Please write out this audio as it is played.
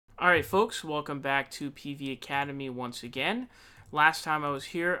Alright folks, welcome back to PV Academy once again. Last time I was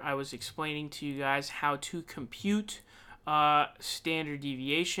here, I was explaining to you guys how to compute standard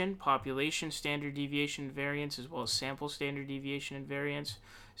deviation, population standard deviation and variance, as well as sample standard deviation and variance.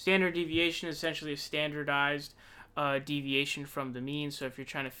 Standard deviation is essentially a standardized deviation from the mean. So if you're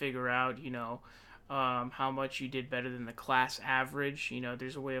trying to figure out, how much you did better than the class average,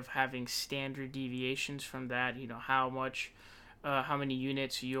 there's a way of having standard deviations from that, how many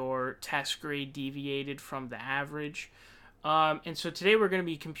units your test grade deviated from the average. And so today we're going to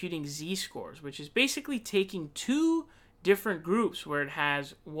be computing z-scores, which is basically taking two different groups where it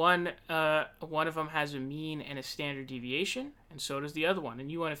has one of them has a mean and a standard deviation, and so does the other one.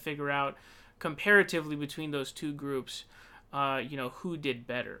 And you want to figure out comparatively between those two groups, who did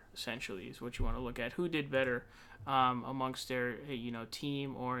better, essentially, is what you want to look at. Who did better amongst their,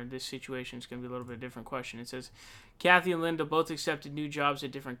 team, or in this situation, it's going to be a little bit of a different question. It says, Kathy and Linda both accepted new jobs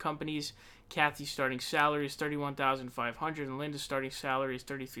at different companies. Kathy's starting salary is $31,500 and Linda's starting salary is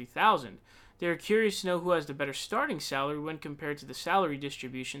 $33,000. They are curious to know who has the better starting salary when compared to the salary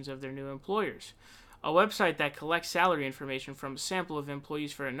distributions of their new employers. A website that collects salary information from a sample of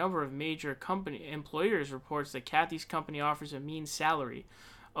employees for a number of major company employers reports that Kathy's company offers a mean salary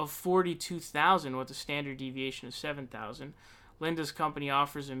of $42,000 with a standard deviation of $7,000. Linda's company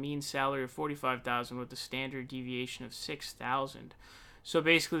offers a mean salary of $45,000 with a standard deviation of $6,000. So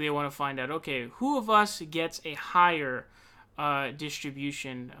basically they want to find out, okay, who of us gets a higher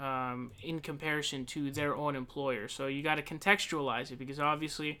distribution in comparison to their own employer. So you got to contextualize it, because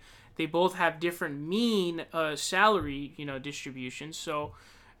obviously they both have different mean salary distributions, so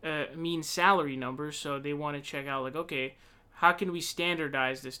mean salary numbers. So they want to check out, like, okay, how can we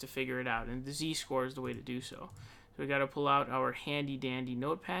standardize this to figure it out? And the z-score is the way to do so. So we got to pull out our handy dandy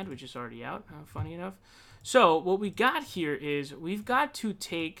notepad, which is already out, funny enough. So what we got here is we've got to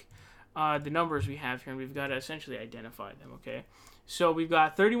take the numbers we have here, and we've got to essentially identify them, okay? So we've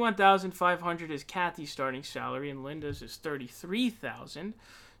got $31,500 as Kathy's starting salary, and Linda's is $33,000.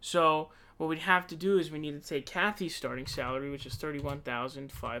 So what we'd have to do is we need to take Kathy's starting salary, which is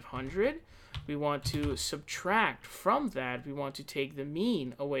 $31,500. We want to subtract from that. We want to take the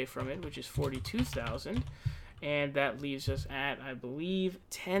mean away from it, which is $42,000. And that leaves us at, I believe,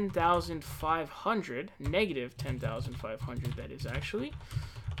 $10,500, negative $10,500, that is actually.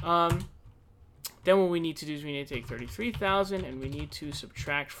 Then what we need to do is we need to take $33,000, and we need to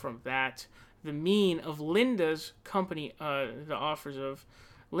subtract from that the mean of Linda's company, the offers of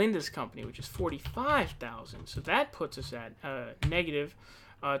Linda's company, which is $45,000. So that puts us at negative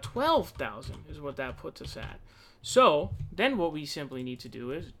 $12,000 is what that puts us at. So then what we simply need to do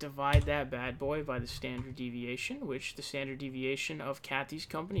is divide that bad boy by the standard deviation, which the standard deviation of Kathy's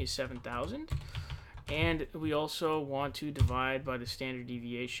company is 7,000. And we also want to divide by the standard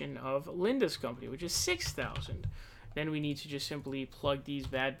deviation of Linda's company, which is 6,000. Then we need to just simply plug these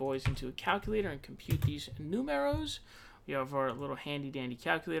bad boys into a calculator and compute these numeros. We have our little handy dandy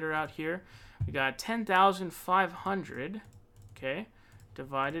calculator out here. We got 10,500, okay,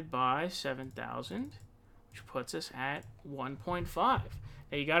 divided by 7,000. Which puts us at 1.5. Now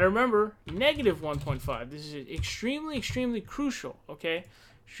you got to remember, negative 1.5. This is extremely, extremely crucial. Okay,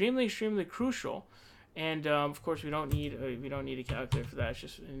 extremely, extremely crucial. And of course, we don't need a calculator for that. It's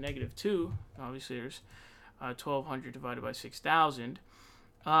just a negative 2. Obviously, there's 1,200 divided by 6,000.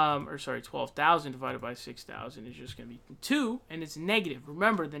 12,000 divided by 6,000 is just going to be 2, and it's negative.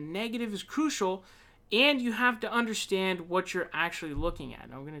 Remember, the negative is crucial, and you have to understand what you're actually looking at.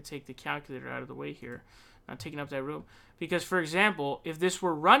 Now, I'm going to take the calculator out of the way here. Not taking up that room, because for example, if this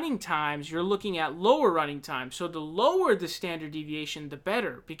were running times, you're looking at lower running times. So the lower the standard deviation, the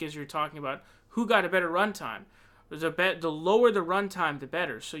better, because you're talking about who got a better runtime. The lower the runtime, the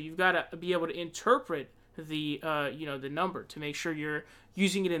better. So you've got to be able to interpret the the number to make sure you're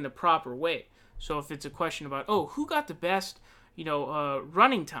using it in the proper way. So if it's a question about, oh, who got the best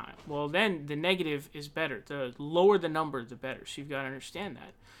running time, well, then the negative is better. The lower the number, the better. So you've got to understand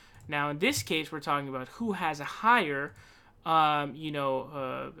that. Now, in this case, we're talking about who has a higher,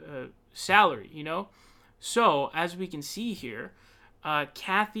 salary, So, as we can see here,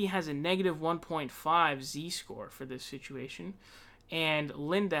 Kathy has a negative 1.5 z-score for this situation, and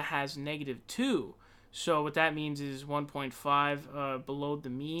Linda has negative 2. So, what that means is 1.5 below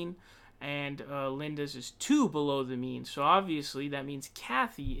the mean, and Linda's is 2 below the mean. So, obviously, that means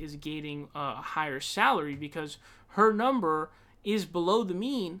Kathy is getting a higher salary because her number is below the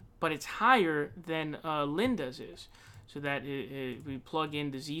mean, but it's higher than Linda's is. So that we plug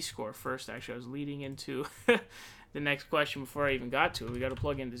in the z-score first. Actually, I was leading into the next question before I even got to it. We got to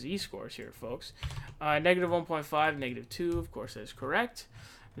plug in the z-scores here, folks. Negative 1.5, negative 2, of course, that is correct.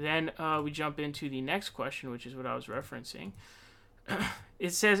 Then we jump into the next question, which is what I was referencing.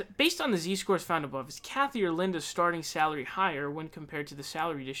 It says, based on the z-scores found above, is Kathy or Linda's starting salary higher when compared to the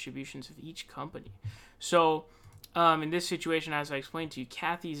salary distributions of each company? So, in this situation, as I explained to you,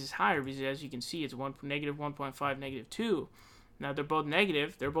 Kathy's is higher because, as you can see, it's negative 1.5, negative 2. Now, they're both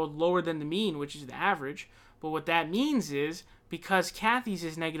negative. They're both lower than the mean, which is the average. But what that means is, because Kathy's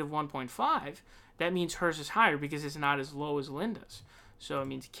is negative 1.5, that means hers is higher because it's not as low as Linda's. So it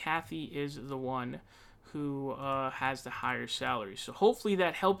means Kathy is the one who has the higher salary. So hopefully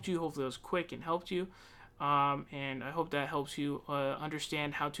that helped you. Hopefully it was quick and helped you. And I hope that helps you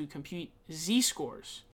understand how to compute z-scores.